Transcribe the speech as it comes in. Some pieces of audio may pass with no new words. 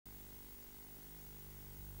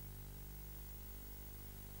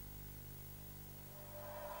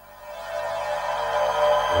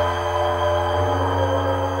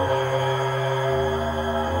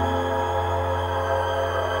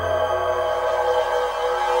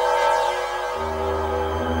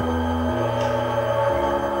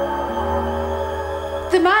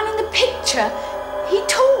the man in the picture, he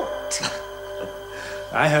talked.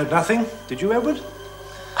 I heard nothing. Did you, Edward?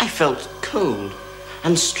 I felt cold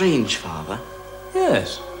and strange, Father.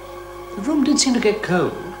 Yes. The room did seem to get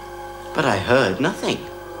cold. But I heard nothing.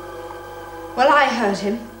 Well, I heard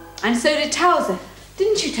him. And so did Towser.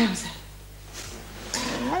 Didn't you, Towser?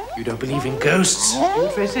 You don't believe in ghosts, do you,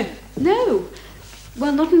 Tracy? No.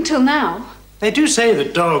 Well, not until now. They do say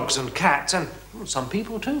that dogs and cats, and some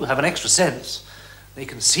people too, have an extra sense. They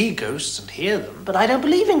can see ghosts and hear them, but I don't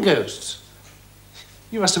believe in ghosts.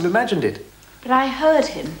 You must have imagined it. But I heard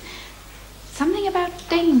him. Something about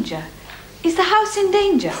danger. Is the house in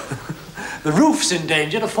danger? The roof's in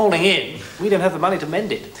danger of falling in. We don't have the money to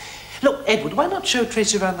mend it. Look, Edward, why not show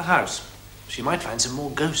Tracy around the house? She might find some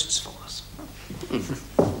more ghosts for us.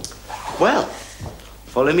 Well,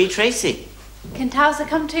 follow me, Tracy. Can Towser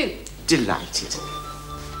come too? Delighted.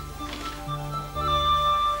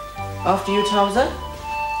 After you, Towser.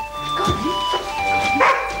 Go on.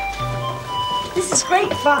 This is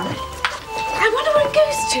great fun. I wonder where it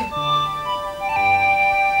goes to.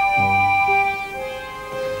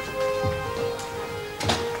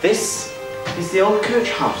 This is the old coach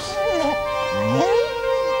house.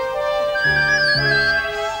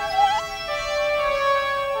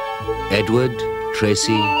 Edward,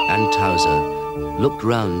 Tracy and Towser looked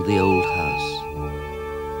round the old house.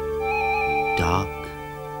 Dark,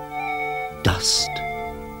 dust,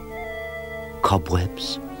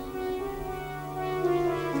 cobwebs.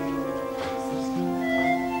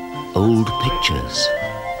 Old pictures,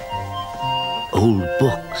 old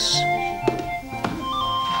books,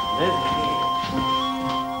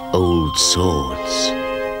 old swords.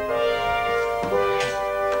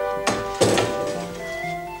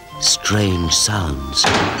 Strange sounds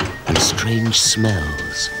and strange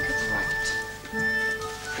smells.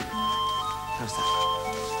 How's that?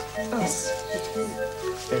 Yes.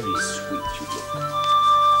 Very sweet you look.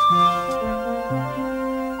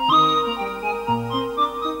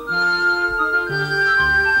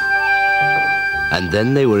 And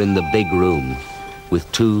then they were in the big room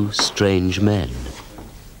with two strange men.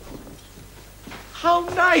 How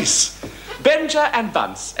nice! Benger and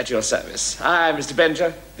Bunce at your service. I'm Mr.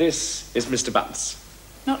 Benger. This is Mr. Bunce.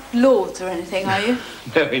 Not lords or anything, are you?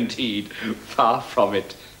 No, indeed. Far from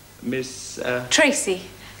it. Miss, Tracy.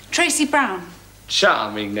 Tracy Brown.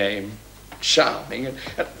 Charming name. Charming.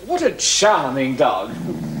 And what a charming dog.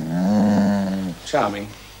 Charming.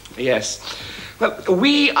 Yes. Well,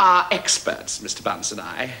 we are experts, Mr. Bunce and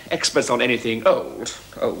I. Experts on anything old.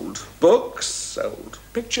 Old books, old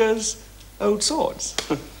pictures, old swords.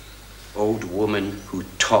 Old woman who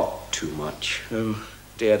talked too much. Oh,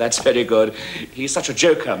 dear, that's very good. He's such a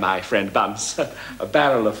joker, my friend Bunce. A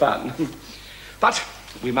barrel of fun. But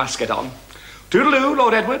we must get on. Toodaloo,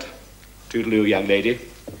 Lord Edward. Toodaloo, young lady.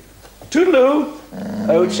 Toodaloo,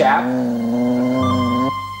 old chap.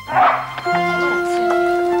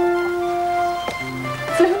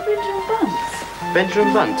 Benger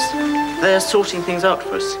and Bunce. They're sorting things out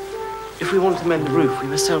for us. If we want to mend the roof, we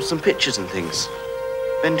must sell some pictures and things.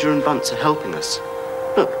 Benger and Bunce are helping us.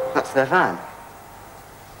 Look, that's their van.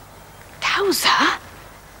 Towser?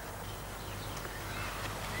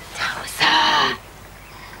 Towser!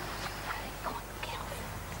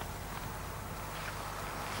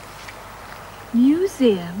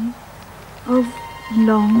 Museum of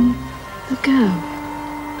Long Ago.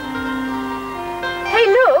 Hey,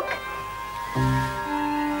 look!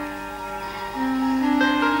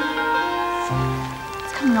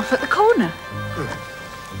 It's coming off at the corner.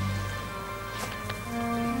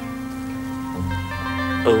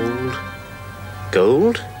 Old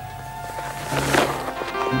gold?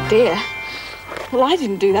 Dear. Well, I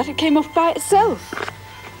didn't do that. It came off by itself.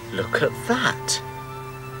 Look at that.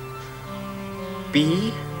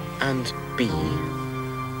 B and B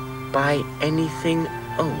buy anything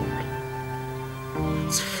old.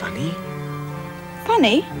 It's funny.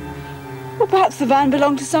 Funny? Well, perhaps the van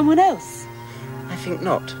belonged to someone else. I think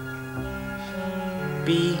not.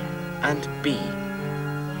 B and B.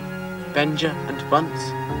 Benger and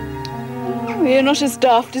Bunce. Oh, you're not as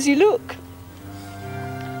daft as you look.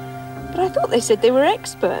 But I thought they said they were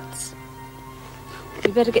experts.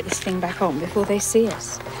 We better get this thing back on before they see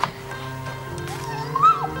us.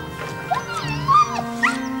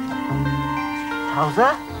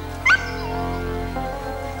 Towser?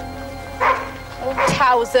 Oh,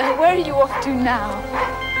 Towser, where are you off to now?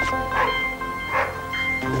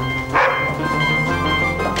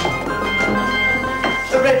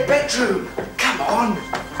 The red bedroom. Come on.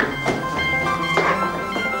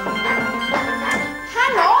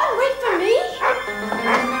 Hang on, wait for me.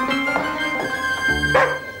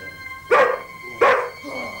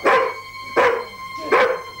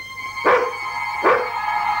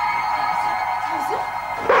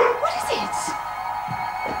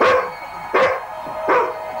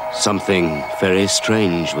 Something very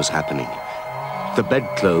strange was happening. The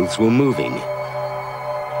bedclothes were moving.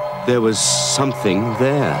 There was something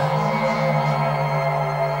there.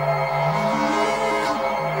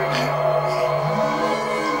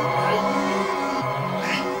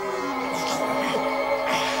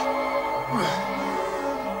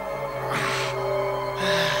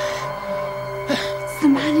 It's the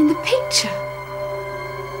man in the picture.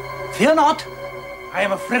 Fear not. I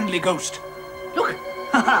am a friendly ghost. Look.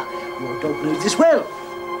 Your dog knows this well.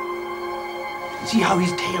 See how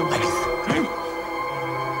his tail waggeth.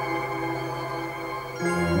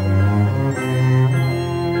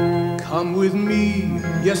 Come with me,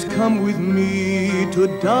 yes, come with me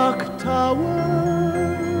to Dark Towers.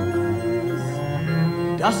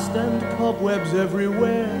 Dust and cobwebs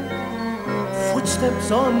everywhere,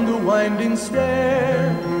 footsteps on the winding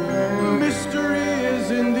stair. Mystery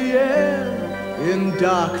is in the air, in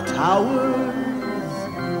Dark Towers.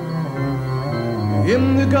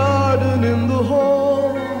 In the garden, in the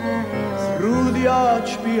hall, through the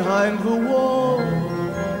arch behind the wall.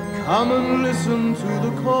 Come and listen to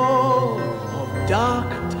the call of Dark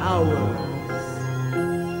Towers.